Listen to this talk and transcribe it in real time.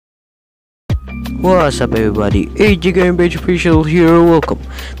What's up everybody, AJ Game Page Official here, welcome.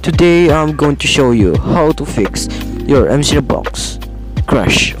 Today I'm going to show you how to fix your MCinabox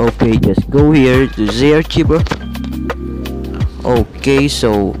crash. Okay, just go here to the archiver. Okay,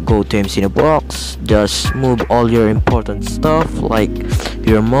 so go to MCinabox, just move all your important stuff like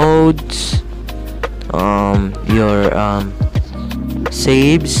your modes, your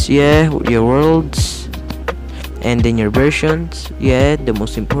saves, yeah, your worlds, and then your versions. Yeah, the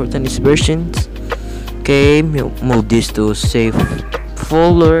most important is versions. Okay, move this to save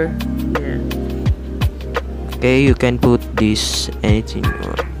folder. Yeah. Okay, you can put this anything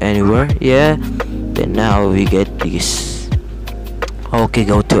or anywhere. Yeah, then now we get this. Okay,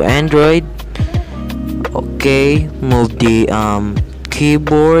 go to Android. Okay, move the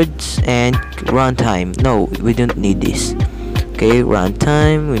keyboards and runtime. No, we don't need this. Okay,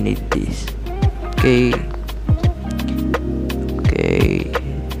 runtime, we need this. Okay,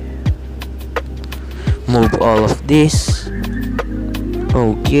 move all of this.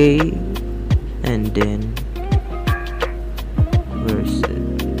 Okay, and then where's the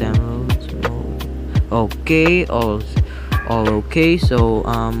downloads mode? Okay, all okay. So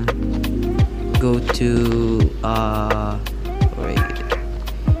go to right,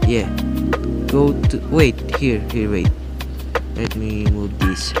 yeah, go to wait, wait, let me move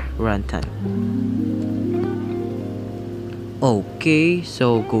this runtime. Okay,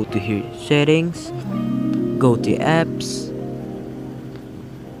 so go to here, settings, go to apps.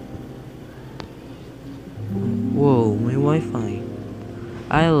 Whoa, my Wi-Fi.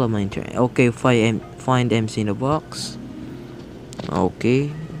 I love my internet. Okay, find MCinabox. Okay,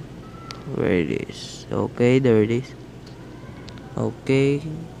 where it is? Okay, there it is. Okay,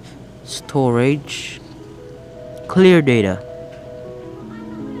 storage, clear data.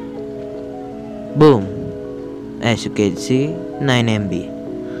 Boom. As you can see, 9 MB.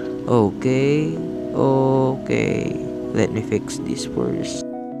 Okay, let me fix this first.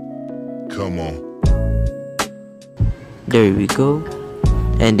 Come on. There we go.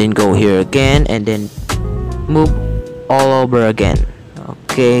 And then go here again and then move all over again.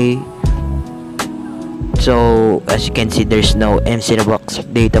 Okay, so as you can see, there's no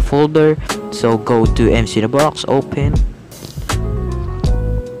MCinabox data folder, so go to MCinabox, open.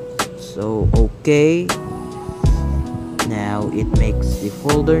 So okay, now it makes the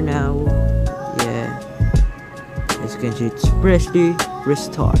folder now. Yeah, as you can see, it's press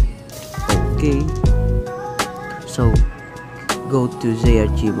restart. Okay, so go to the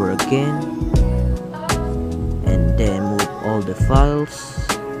archiver again and then move all the files,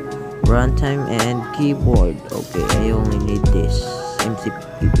 runtime and keyboard. Okay, I only need this MC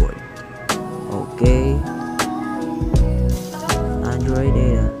keyboard. Okay, Android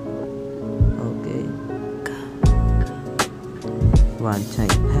data. Okay,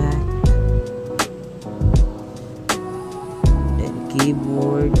 runtime pack, then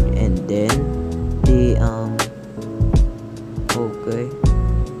keyboard, and then the okay,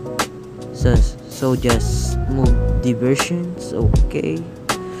 so just move the versions. Okay,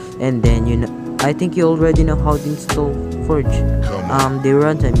 and then I think you already know how to install Forge, the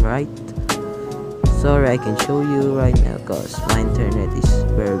runtime, right? Sorry, I can show you right now because my internet is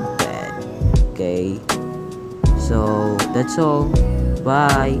very bad. Okay, so that's all.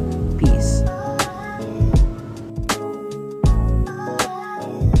 Bye, peace.